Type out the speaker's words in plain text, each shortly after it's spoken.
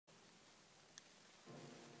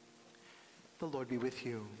The Lord be with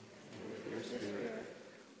you. And with your spirit.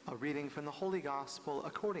 A reading from the Holy Gospel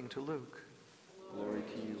according to Luke. Glory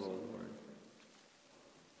to you, O Lord.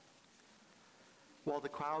 While the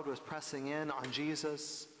crowd was pressing in on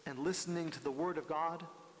Jesus and listening to the word of God,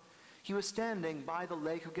 he was standing by the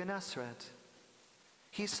lake of Gennesaret.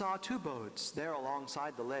 He saw two boats there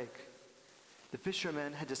alongside the lake. The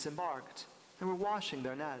fishermen had disembarked and were washing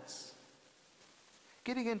their nets.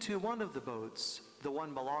 Getting into one of the boats, the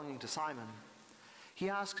one belonging to Simon, he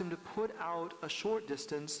asked him to put out a short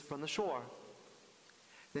distance from the shore.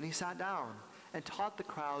 Then he sat down and taught the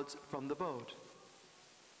crowds from the boat.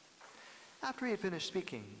 After he had finished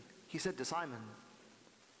speaking, he said to Simon,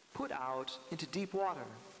 "Put out into deep water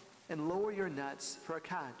and lower your nets for a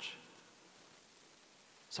catch."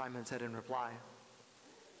 Simon said in reply,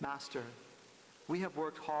 "Master, we have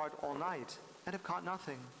worked hard all night and have caught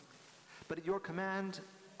nothing. But at your command,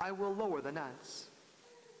 I will lower the nets."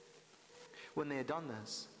 When they had done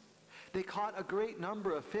this, they caught a great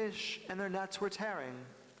number of fish, and their nets were tearing.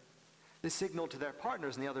 They signaled to their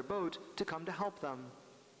partners in the other boat to come to help them.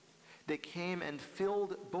 They came and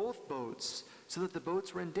filled both boats, so that the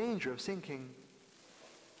boats were in danger of sinking.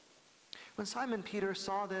 When Simon Peter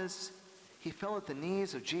saw this, he fell at the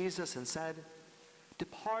knees of Jesus and said,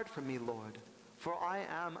 "Depart from me, Lord, for I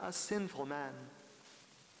am a sinful man."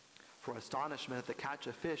 For astonishment at the catch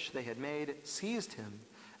of fish they had made seized him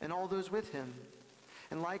and all those with him,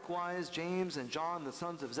 and likewise James and John, the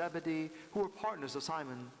sons of Zebedee, who were partners of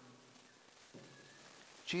Simon.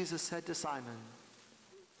 Jesus said to Simon,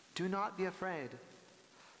 "Do not be afraid.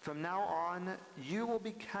 From now on you will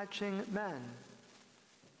be catching men."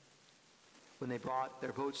 When they brought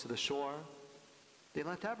their boats to the shore, they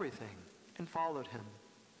left everything and followed him.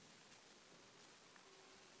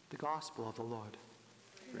 The Gospel of the Lord.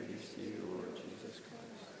 Praise to you, Lord Jesus Christ.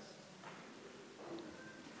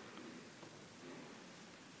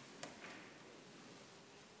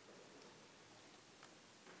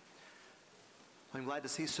 I'm glad to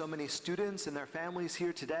see so many students and their families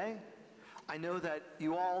here today. I know that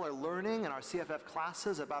you all are learning in our CFF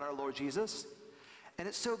classes about our Lord Jesus. And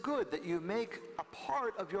it's so good that you make a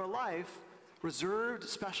part of your life reserved,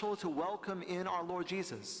 special to welcome in our Lord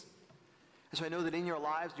Jesus. And so I know that in your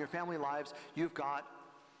lives, in your family lives, you've got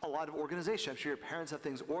a lot of organization. I'm sure your parents have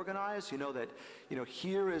things organized. You know that,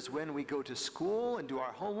 here is when we go to school and do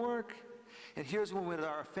our homework. And here's when we're with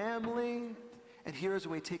our family. And here's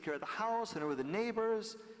when we take care of the house and are with the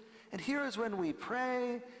neighbors. And here is when we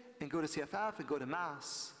pray and go to CFF and go to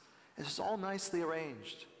Mass. It's just all nicely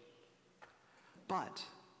arranged. But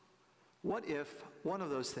what if one of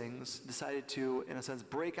those things decided to, in a sense,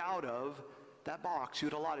 break out of that box you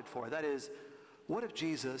had allotted for? That is, what if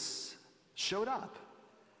Jesus showed up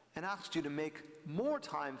and asked you to make more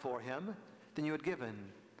time for him than you had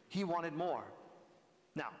given? He wanted more.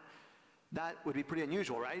 Now, that would be pretty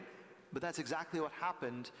unusual, right? But that's exactly what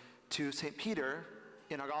happened to St. Peter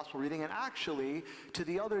in our gospel reading, and actually to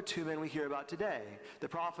the other two men we hear about today, the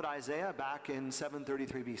prophet Isaiah back in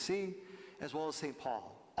 733 BC, as well as St.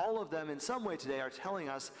 Paul. All of them in some way today are telling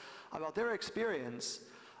us about their experience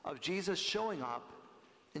of Jesus showing up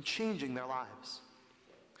and changing their lives.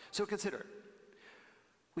 So consider,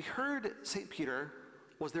 we heard St. Peter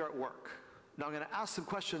was there at work. Now I'm going to ask some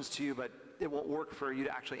questions to you, but it won't work for you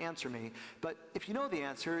to actually answer me. But if you know the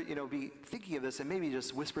answer, be thinking of this and maybe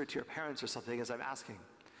just whisper it to your parents or something as I'm asking.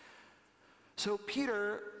 So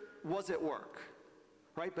Peter was at work,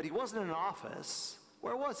 right? But he wasn't in an office.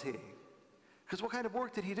 Where was he? Because what kind of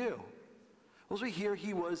work did he do? Well, as we hear,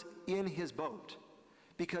 he was in his boat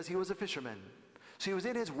because he was a fisherman. So he was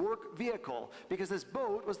in his work vehicle because this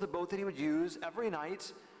boat was the boat that he would use every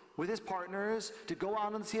night with his partners to go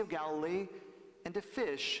out on the Sea of Galilee and to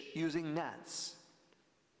fish using nets.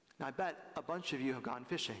 Now I bet a bunch of you have gone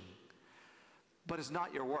fishing, but it's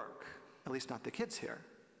not your work, at least not the kids here.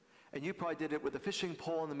 And you probably did it with a fishing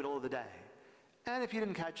pole in the middle of the day. And if you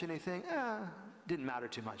didn't catch anything, didn't matter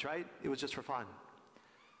too much, right? It was just for fun.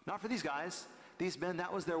 Not for these guys. These men,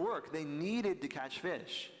 that was their work. They needed to catch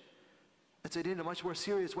fish. And so they did it in a much more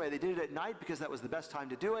serious way. They did it at night because that was the best time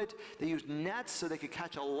to do it. They used nets so they could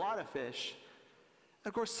catch a lot of fish. And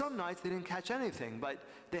of course, some nights they didn't catch anything, but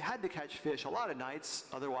they had to catch fish a lot of nights,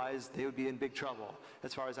 otherwise they would be in big trouble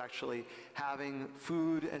as far as actually having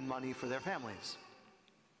food and money for their families.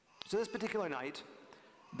 So this particular night,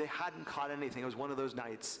 they hadn't caught anything. It was one of those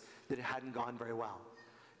nights that it hadn't gone very well.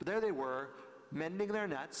 But there they were, mending their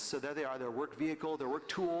nets. So there they are, their work vehicle, their work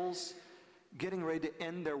tools, getting ready to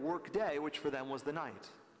end their work day, which for them was the night.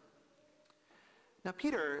 Now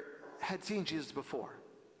Peter had seen Jesus before.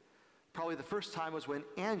 Probably the first time was when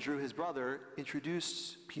Andrew, his brother,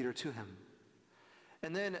 introduced Peter to him.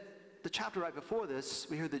 And then the chapter right before this,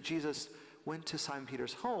 we hear that Jesus went to Simon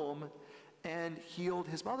Peter's home and healed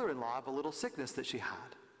his mother-in-law of a little sickness that she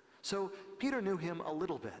had. So Peter knew him a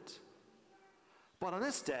little bit. But on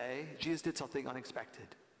this day, Jesus did something unexpected.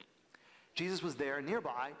 Jesus was there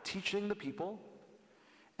nearby teaching the people,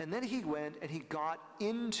 and then he went and he got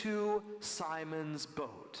into Simon's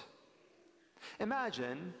boat.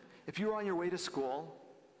 Imagine if you were on your way to school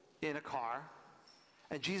in a car,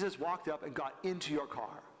 and Jesus walked up and got into your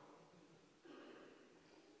car.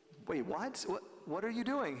 Wait, what? What are you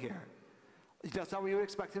doing here? That's not where you would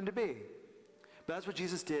expect him to be. But that's what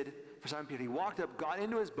Jesus did for Simon Peter. He walked up, got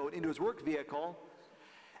into his boat, into his work vehicle,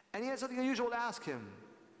 and he had something unusual to ask him.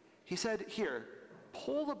 He said, here,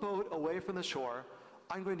 pull the boat away from the shore.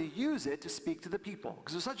 I'm going to use it to speak to the people.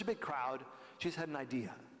 Because there's such a big crowd, Jesus had an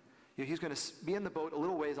idea. He's going to be in the boat a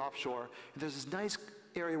little ways offshore, and there's this nice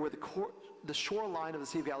area where the shoreline of the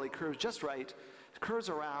Sea of Galilee curves just right. It curves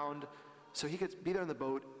around, so he could be there in the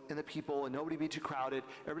boat, and the people, and nobody be too crowded.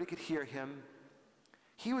 Everybody could hear him.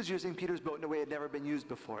 He was using Peter's boat in a way it had never been used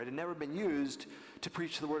before. It had never been used to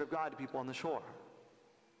preach the word of God to people on the shore.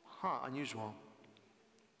 Unusual.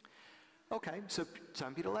 Okay, so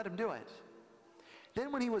Simon Peter let him do it.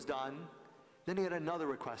 Then when he was done, then he had another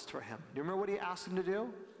request for him. Do you remember what he asked him to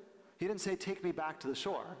do? He didn't say, take me back to the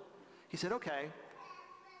shore. He said, okay,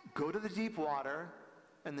 go to the deep water,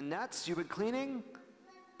 and the nets you've been cleaning,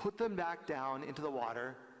 put them back down into the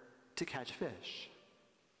water to catch fish.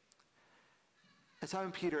 And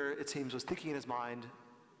Simon Peter, it seems, was thinking in his mind,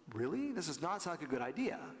 really? This does not sound like a good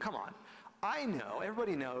idea. Come on. I know,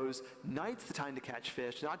 everybody knows, night's the time to catch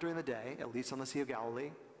fish, not during the day, at least on the Sea of Galilee.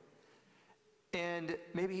 And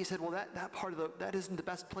maybe he said, well, that isn't the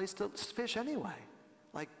best place to fish anyway.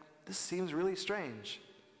 Like, this seems really strange.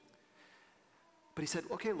 But he said,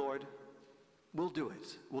 okay, Lord, we'll do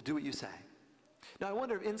it. We'll do what you say. Now, I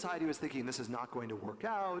wonder if inside he was thinking, this is not going to work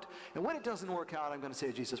out. And when it doesn't work out, I'm going to say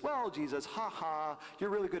to Jesus, well, Jesus, you're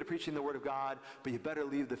really good at preaching the word of God, but you better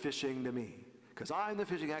leave the fishing to me. Because I'm the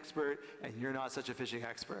fishing expert, and you're not such a fishing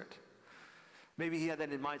expert. Maybe he had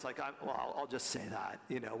that in mind. It's like, I'll just say that,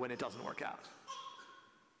 when it doesn't work out.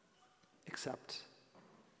 Except,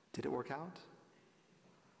 did it work out?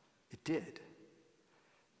 It did.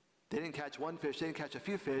 They didn't catch one fish. They didn't catch a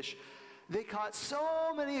few fish. They caught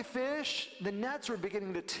so many fish, the nets were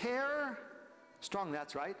beginning to tear. Strong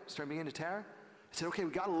nets, right? Starting beginning to tear. I said, okay,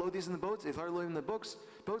 we got to load these in the boats. They started loading the boats.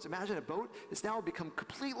 Imagine a boat. It's now become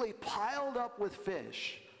completely piled up with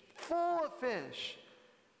fish, full of fish.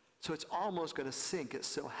 So it's almost going to sink. It's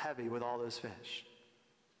so heavy with all those fish.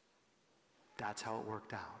 That's how it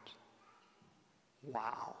worked out.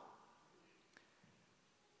 Wow.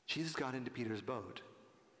 Jesus got into Peter's boat,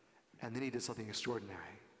 and then he did something extraordinary.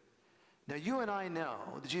 Now, you and I know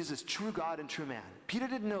that Jesus is true God and true man. Peter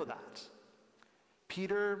didn't know that.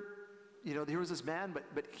 Peter, there was this man,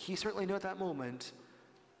 but he certainly knew at that moment,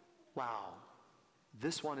 wow,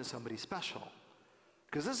 this one is somebody special.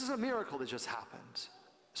 Because this is a miracle that just happened.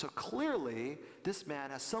 So clearly, this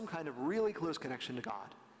man has some kind of really close connection to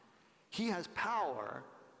God. He has power.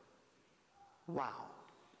 Wow.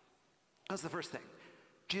 That's the first thing.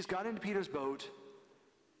 Jesus got into Peter's boat,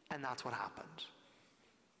 and that's what happened.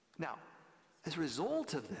 Now, as a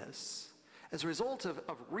result of this, as a result of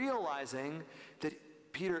realizing that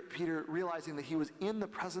Peter realizing that he was in the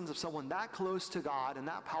presence of someone that close to God and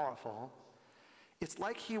that powerful, it's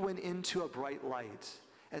like he went into a bright light.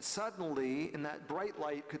 And suddenly, in that bright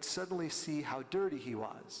light, could suddenly see how dirty he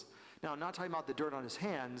was. Now, I'm not talking about the dirt on his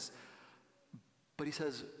hands, but he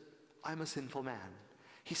says, I'm a sinful man.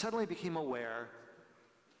 He suddenly became aware,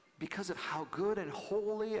 because of how good and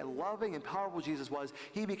holy and loving and powerful Jesus was,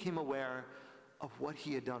 he became aware of what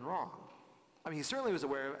he had done wrong. I mean, he certainly was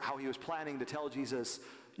aware of how he was planning to tell Jesus,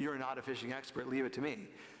 you're not a fishing expert, leave it to me.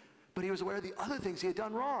 But he was aware of the other things he had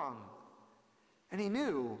done wrong. And he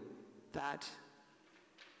knew that,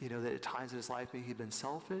 that at times in his life, maybe he'd been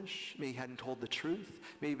selfish, maybe he hadn't told the truth,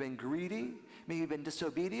 maybe he'd been greedy, maybe he'd been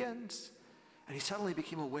disobedient. And he suddenly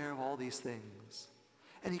became aware of all these things.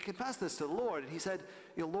 And he confessed this to the Lord, and he said,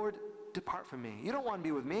 Lord, depart from me. You don't want to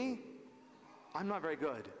be with me. I'm not very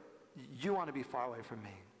good. You want to be far away from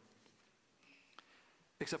me.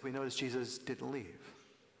 Except we notice Jesus didn't leave.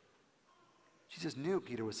 Jesus knew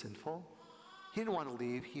Peter was sinful. He didn't want to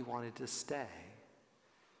leave. He wanted to stay.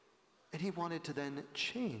 And he wanted to then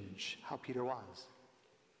change how Peter was.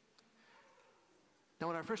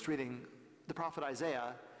 Now, in our first reading, the prophet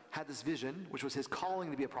Isaiah had this vision, which was his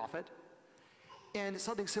calling to be a prophet. And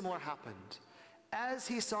something similar happened. As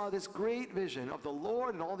he saw this great vision of the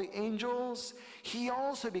Lord and all the angels, he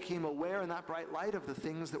also became aware in that bright light of the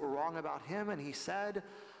things that were wrong about him, and he said,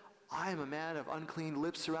 I am a man of unclean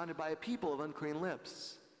lips, surrounded by a people of unclean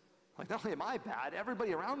lips. Like, not only am I bad,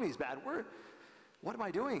 everybody around me is bad. What am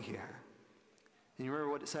I doing here? And you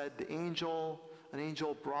remember what it said? An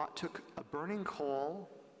angel took a burning coal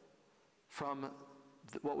from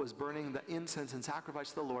what was burning the incense and sacrifice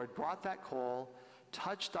to the Lord, brought that coal,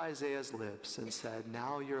 touched Isaiah's lips, and said,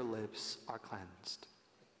 now your lips are cleansed.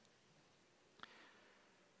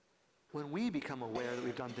 When we become aware that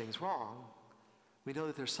we've done things wrong, we know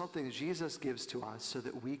that there's something Jesus gives to us so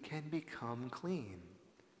that we can become clean.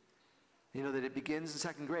 You know that it begins in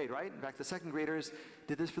second grade, right? In fact, the second graders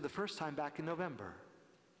did this for the first time back in November.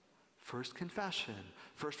 First confession,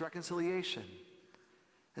 first reconciliation.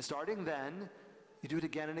 And starting then, you do it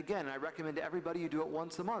again and again. And I recommend to everybody you do it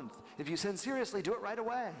once a month. If you sin seriously, do it right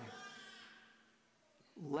away.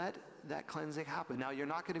 Let that cleansing happen. Now, you're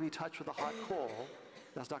not going to be touched with a hot coal.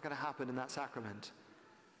 That's not going to happen in that sacrament.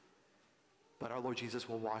 But our Lord Jesus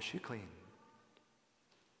will wash you clean.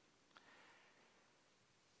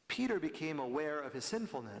 Peter became aware of his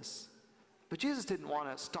sinfulness, but Jesus didn't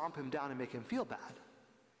want to stomp him down and make him feel bad.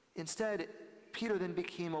 Instead, Peter then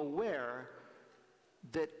became aware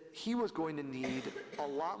that he was going to need a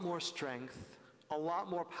lot more strength, a lot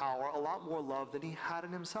more power, a lot more love than he had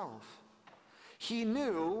in himself. He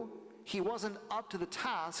knew he wasn't up to the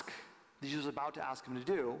task that Jesus was about to ask him to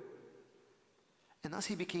do, and thus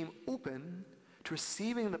he became open to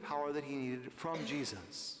receiving the power that he needed from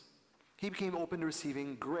Jesus. He became open to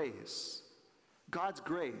receiving grace. God's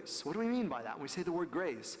grace. What do we mean by that when we say the word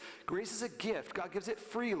grace? Grace is a gift. God gives it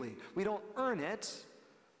freely. We don't earn it,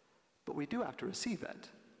 but we do have to receive it,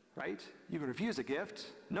 right? You can refuse a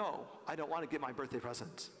gift. No, I don't want to get my birthday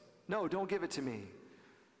present. No, don't give it to me.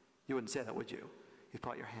 You wouldn't say that, would you? You'd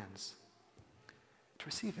put out your hands to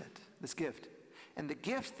receive it, this gift. And the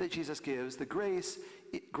gift that Jesus gives, the grace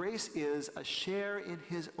is a share in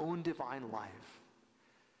his own divine life.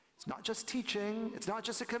 It's not just teaching. It's not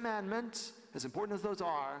just a commandment, as important as those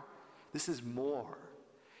are. This is more.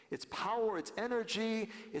 It's power, it's energy,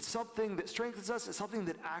 it's something that strengthens us, it's something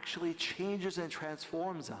that actually changes and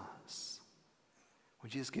transforms us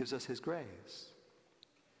when Jesus gives us his grace.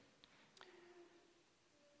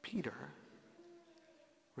 Peter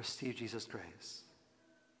received Jesus' grace.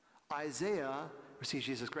 Isaiah received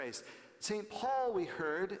Jesus' grace. St. Paul, we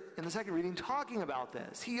heard in the second reading, talking about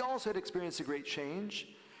this. He also had experienced a great change.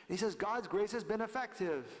 He says, God's grace has been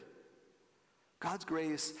effective. God's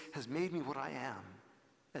grace has made me what I am.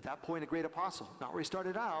 At that point, a great apostle. Not where he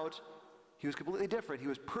started out. He was completely different. He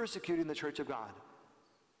was persecuting the church of God,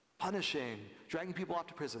 punishing, dragging people off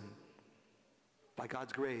to prison. By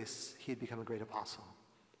God's grace, he had become a great apostle.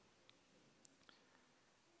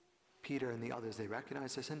 Peter and the others, they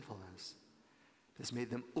recognized their sinfulness. This made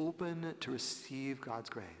them open to receive God's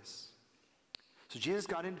grace. So Jesus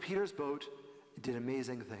got into Peter's boat and did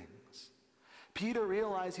amazing things. Peter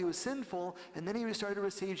realized he was sinful, and then he started to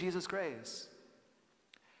receive Jesus' grace.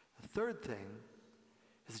 The third thing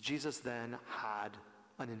is that Jesus then had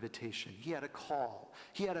an invitation. He had a call.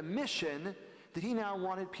 He had a mission that he now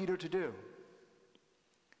wanted Peter to do.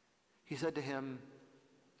 He said to him,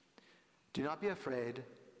 do not be afraid.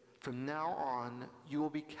 From now on, you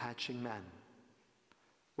will be catching men.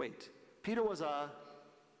 Wait, Peter was a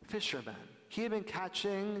fisherman. He had been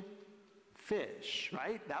catching fish,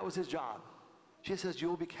 right? That was his job. Jesus says, you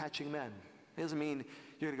will be catching men. It doesn't mean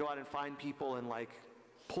you're going to go out and find people and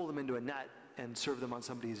pull them into a net and serve them on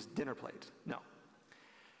somebody's dinner plate. No.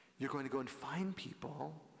 You're going to go and find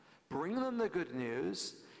people, bring them the good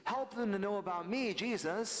news, help them to know about me,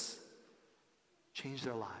 Jesus, change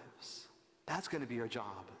their lives. That's going to be your job.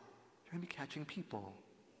 You're going to be catching people.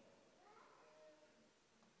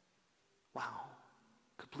 Wow.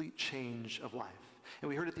 Complete change of life. And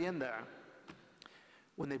we heard at the end there,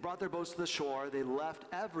 when they brought their boats to the shore, they left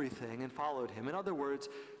everything and followed him. In other words,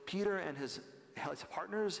 Peter and his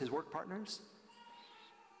partners, his work partners,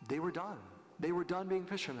 they were done. They were done being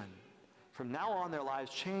fishermen. From now on, their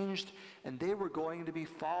lives changed, and they were going to be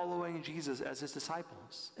following Jesus as his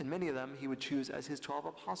disciples. And many of them he would choose as his 12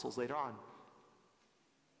 apostles later on.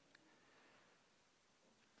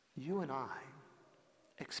 You and I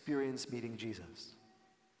experience meeting Jesus.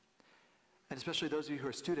 And especially those of you who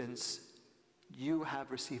are students, you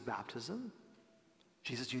have received baptism.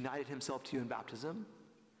 Jesus united himself to you in baptism.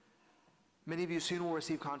 Many of you soon will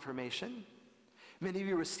receive confirmation. Many of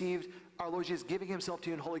you received our Lord Jesus giving himself to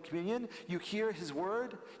you in Holy Communion. You hear his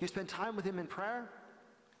word. You spend time with him in prayer.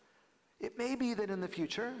 It may be that in the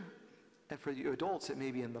future, and for you adults, it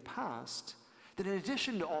may be in the past, that in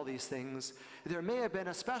addition to all these things, there may have been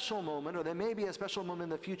a special moment, or there may be a special moment in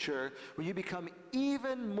the future where you become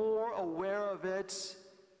even more aware of it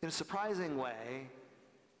in a surprising way,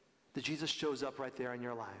 that Jesus shows up right there in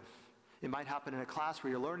your life. It might happen in a class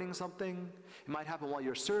where you're learning something. It might happen while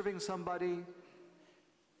you're serving somebody.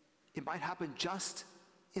 It might happen just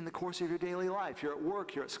in the course of your daily life. You're at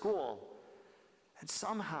work, you're at school. And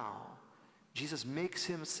somehow, Jesus makes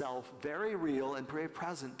himself very real and very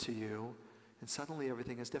present to you, and suddenly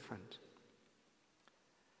everything is different.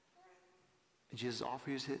 And Jesus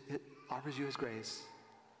offers you his grace,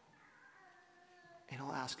 and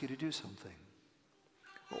he'll ask you to do something.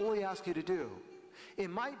 What will he ask you to do? It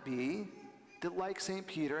might be that, like St.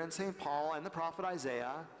 Peter and St. Paul and the prophet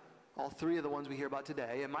Isaiah, all three of the ones we hear about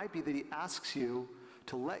today, it might be that he asks you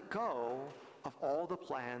to let go of all the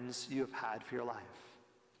plans you have had for your life.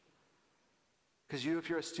 Because you, if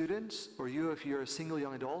you're a student, or you, if you're a single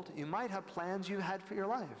young adult, you might have plans you had for your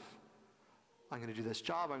life. I'm going to do this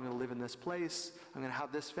job, I'm going to live in this place, I'm going to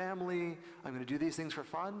have this family, I'm going to do these things for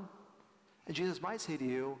fun. And Jesus might say to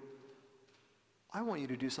you, I want you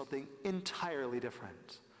to do something entirely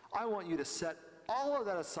different. I want you to set all of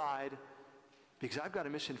that aside, because I've got a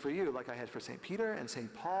mission for you, like I had for St. Peter and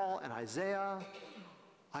St. Paul and Isaiah.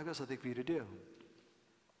 I've got something for you to do.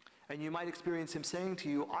 And you might experience him saying to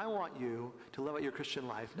you, I want you to live out your Christian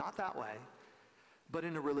life, not that way, but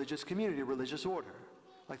in a religious community, a religious order,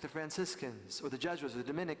 like the Franciscans or the Jesuits or the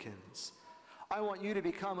Dominicans. I want you to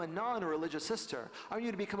become a nun or a religious sister. I want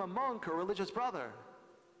you to become a monk or a religious brother.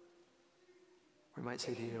 Or he might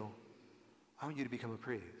say to you, I want you to become a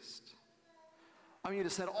priest. I want you to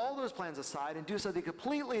set all those plans aside and do something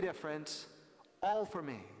completely different, all for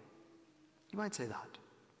me. You might say that.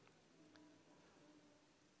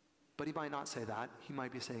 But he might not say that. He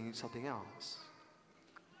might be saying something else.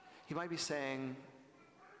 He might be saying,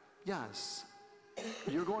 yes,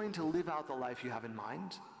 you're going to live out the life you have in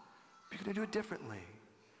mind, but you're going to do it differently.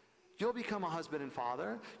 You'll become a husband and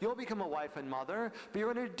father. You'll become a wife and mother, but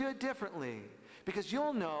you're going to do it differently. Because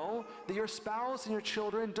you'll know that your spouse and your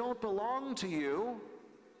children don't belong to you.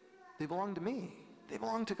 They belong to me. They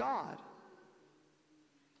belong to God.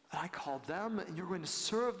 And I called them, and you're going to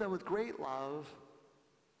serve them with great love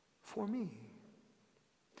for me.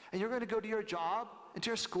 And you're going to go to your job and to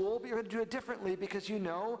your school, but you're going to do it differently, because you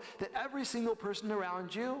know that every single person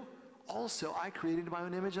around you, also I created in my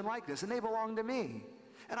own image and likeness, and they belong to me.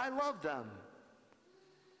 And I love them.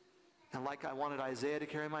 And like I wanted Isaiah to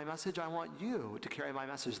carry my message, I want you to carry my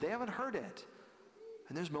message. They haven't heard it.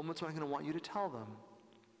 And there's moments when I'm going to want you to tell them.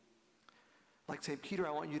 Like St. Peter,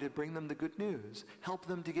 I want you to bring them the good news. Help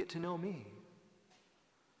them to get to know me.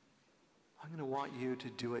 I'm going to want you to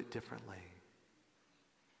do it differently.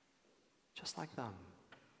 Just like them.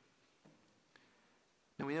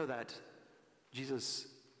 Now we know that Jesus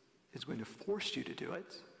is going to force you to do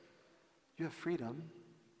it. You have freedom.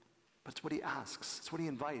 But it's what he asks, it's what he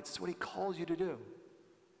invites, it's what he calls you to do.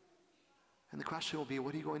 And the question will be,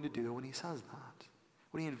 what are you going to do when he says that?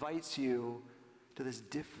 When he invites you to this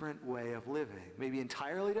different way of living, maybe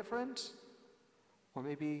entirely different, or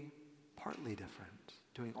maybe partly different,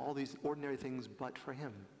 doing all these ordinary things but for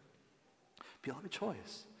him. But you'll have a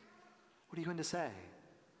choice. What are you going to say?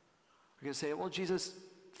 You're going to say, well, Jesus,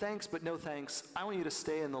 thanks, but no thanks. I want you to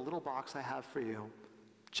stay in the little box I have for you.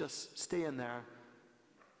 Just stay in there.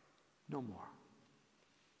 No more.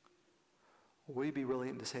 Or will you be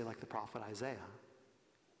willing to say, like the prophet Isaiah,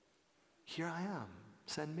 here I am,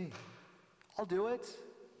 send me. I'll do it.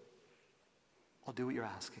 I'll do what you're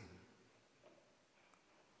asking.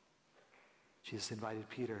 Jesus invited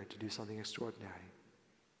Peter to do something extraordinary.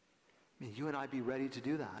 May you and I be ready to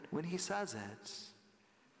do that. When he says it,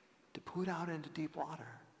 to put out into deep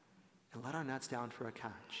water and let our nets down for a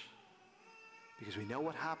catch. Because we know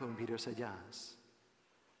what happened when Peter said yes.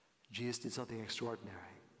 Jesus did something extraordinary.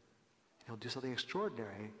 He'll do something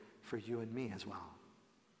extraordinary for you and me as well.